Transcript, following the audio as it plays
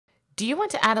Do you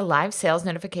want to add a live sales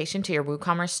notification to your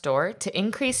WooCommerce store to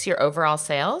increase your overall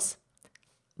sales?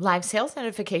 Live sales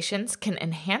notifications can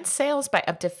enhance sales by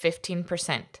up to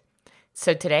 15%.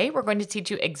 So today we're going to teach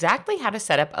you exactly how to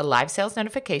set up a live sales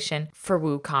notification for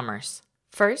WooCommerce.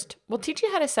 First, we'll teach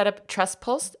you how to set up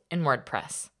TrustPulse in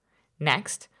WordPress.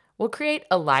 Next, we'll create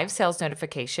a live sales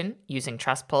notification using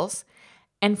TrustPulse.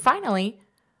 And finally,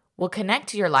 we'll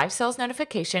connect your live sales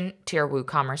notification to your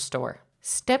WooCommerce store.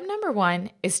 Step number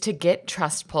 1 is to get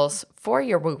TrustPulse for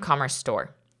your WooCommerce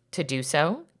store. To do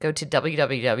so, go to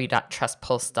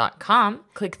www.trustpulse.com,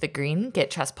 click the green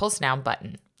Get TrustPulse Now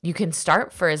button. You can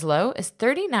start for as low as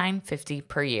 $39.50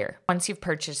 per year. Once you've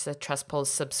purchased the TrustPulse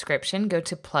subscription, go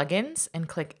to Plugins and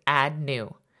click Add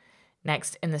New.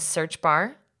 Next, in the search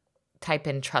bar, type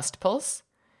in TrustPulse,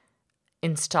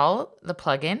 install the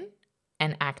plugin,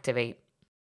 and activate.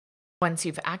 Once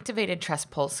you've activated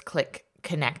TrustPulse, click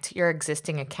Connect your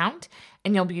existing account,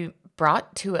 and you'll be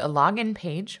brought to a login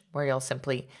page where you'll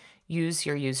simply use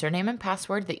your username and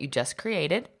password that you just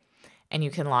created, and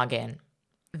you can log in.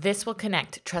 This will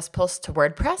connect TrustPulse to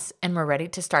WordPress, and we're ready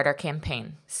to start our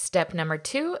campaign. Step number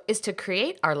 2 is to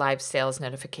create our live sales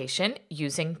notification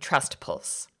using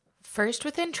TrustPulse. First,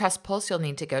 within TrustPulse, you'll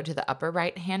need to go to the upper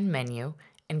right-hand menu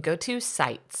and go to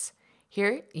Sites.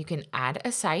 Here, you can add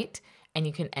a site, and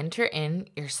you can enter in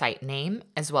your site name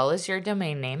as well as your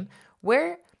domain name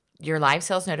where your live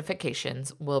sales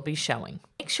notifications will be showing.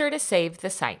 Make sure to save the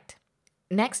site.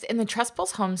 Next, in the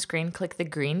TrustPulse home screen, click the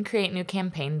green Create New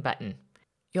Campaign button.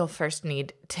 You'll first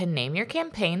need to name your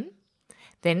campaign.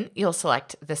 Then you'll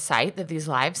select the site that these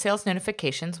live sales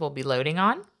notifications will be loading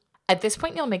on. At this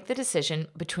point, you'll make the decision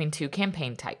between 2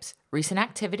 campaign types, Recent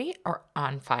Activity or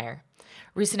On Fire.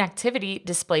 Recent Activity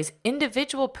displays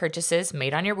individual purchases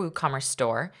made on your WooCommerce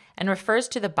store and refers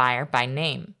to the buyer by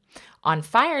name. On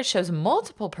Fire shows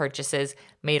multiple purchases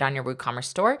made on your WooCommerce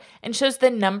store and shows the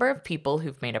number of people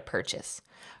who've made a purchase.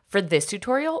 For this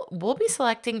tutorial, we'll be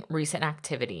selecting Recent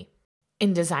Activity.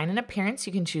 In Design and Appearance,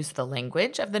 you can choose the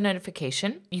language of the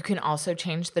notification. You can also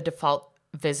change the default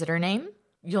visitor name.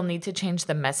 You'll need to change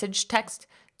the message text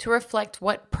to reflect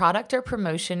what product or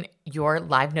promotion your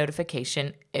live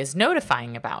notification is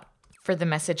notifying about. For the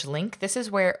message link, this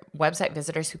is where website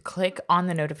visitors who click on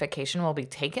the notification will be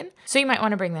taken. So you might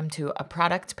want to bring them to a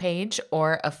product page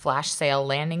or a flash sale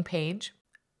landing page.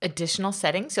 Additional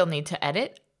settings you'll need to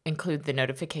edit include the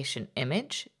notification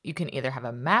image. You can either have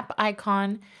a map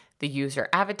icon, the user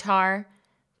avatar,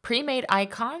 pre-made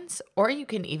icons, or you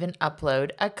can even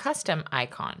upload a custom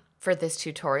icon. For this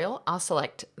tutorial, I'll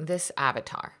select this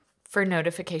avatar. For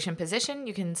notification position,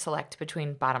 you can select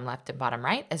between bottom left and bottom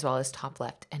right, as well as top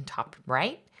left and top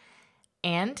right.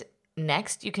 And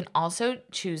next, you can also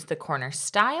choose the corner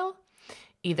style,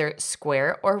 either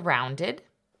square or rounded.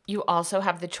 You also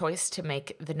have the choice to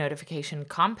make the notification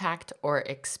compact or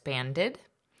expanded.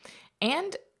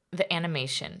 And the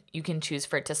animation, you can choose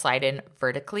for it to slide in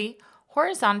vertically,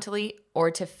 horizontally, or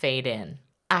to fade in.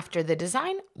 After the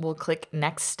design, we'll click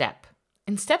Next Step.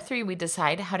 In Step 3, we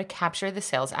decide how to capture the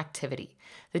sales activity.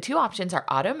 The 2 options are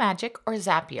Automagic or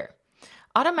Zapier.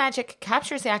 Automagic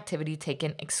captures the activity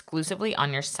taken exclusively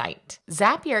on your site.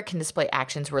 Zapier can display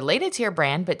actions related to your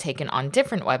brand but taken on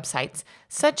different websites,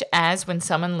 such as when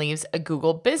someone leaves a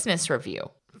Google business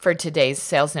review. For today's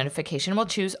sales notification, we'll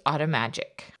choose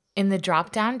Automagic. In the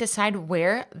drop-down, decide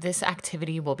where this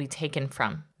activity will be taken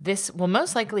from. This will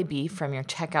most likely be from your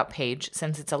checkout page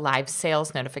since it's a live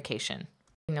sales notification.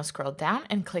 And you'll scroll down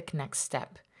and click Next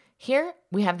Step. Here,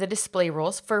 we have the display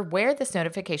rules for where this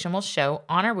notification will show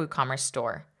on our WooCommerce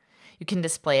store. You can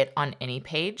display it on any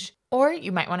page, or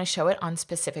you might want to show it on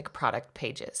specific product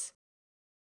pages.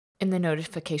 In the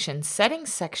notification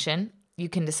settings section, you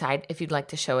can decide if you'd like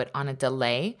to show it on a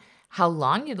delay, how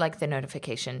long you'd like the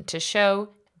notification to show,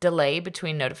 delay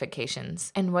between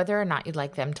notifications, and whether or not you'd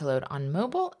like them to load on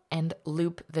mobile and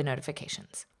loop the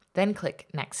notifications. Then click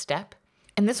Next Step,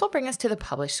 and this will bring us to the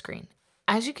Publish screen.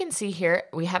 As you can see here,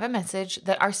 we have a message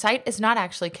that our site is not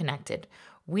actually connected.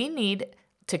 We need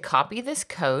to copy this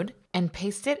code and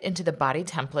paste it into the body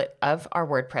template of our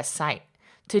WordPress site.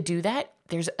 To do that,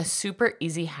 there's a super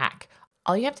easy hack.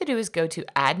 All you have to do is go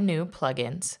to Add New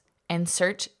Plugins and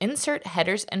search Insert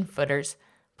Headers and Footers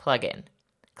plugin.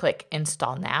 Click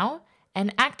Install Now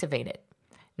and activate it.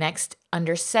 Next,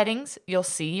 under Settings, you'll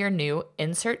see your new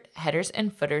Insert Headers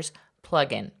and Footers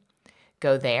plugin.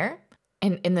 Go there,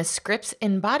 and in the Scripts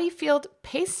in Body field,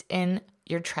 paste in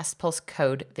your TrustPulse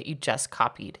code that you just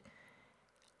copied.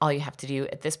 All you have to do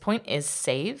at this point is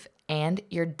save, and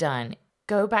you're done.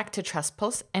 Go back to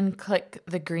TrustPulse and click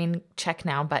the green Check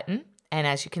Now button, and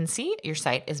as you can see, your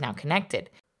site is now connected.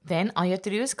 Then all you have to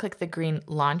do is click the green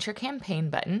Launch Your Campaign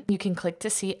button. You can click to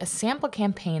see a sample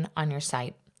campaign on your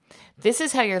site. This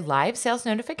is how your live sales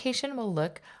notification will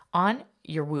look on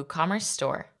your WooCommerce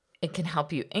store. It can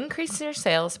help you increase your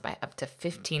sales by up to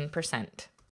 15%.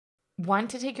 Want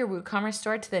to take your WooCommerce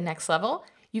store to the next level?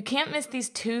 You can't miss these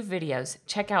 2 videos.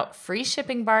 Check out free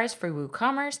shipping bars for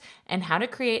WooCommerce and how to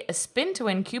create a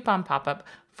spin-to-win coupon pop-up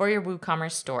for your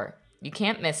WooCommerce store. You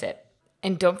can't miss it.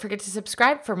 And don't forget to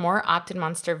subscribe for more Opt-in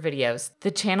Monster videos,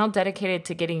 the channel dedicated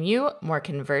to getting you more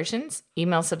conversions,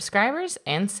 email subscribers,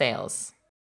 and sales.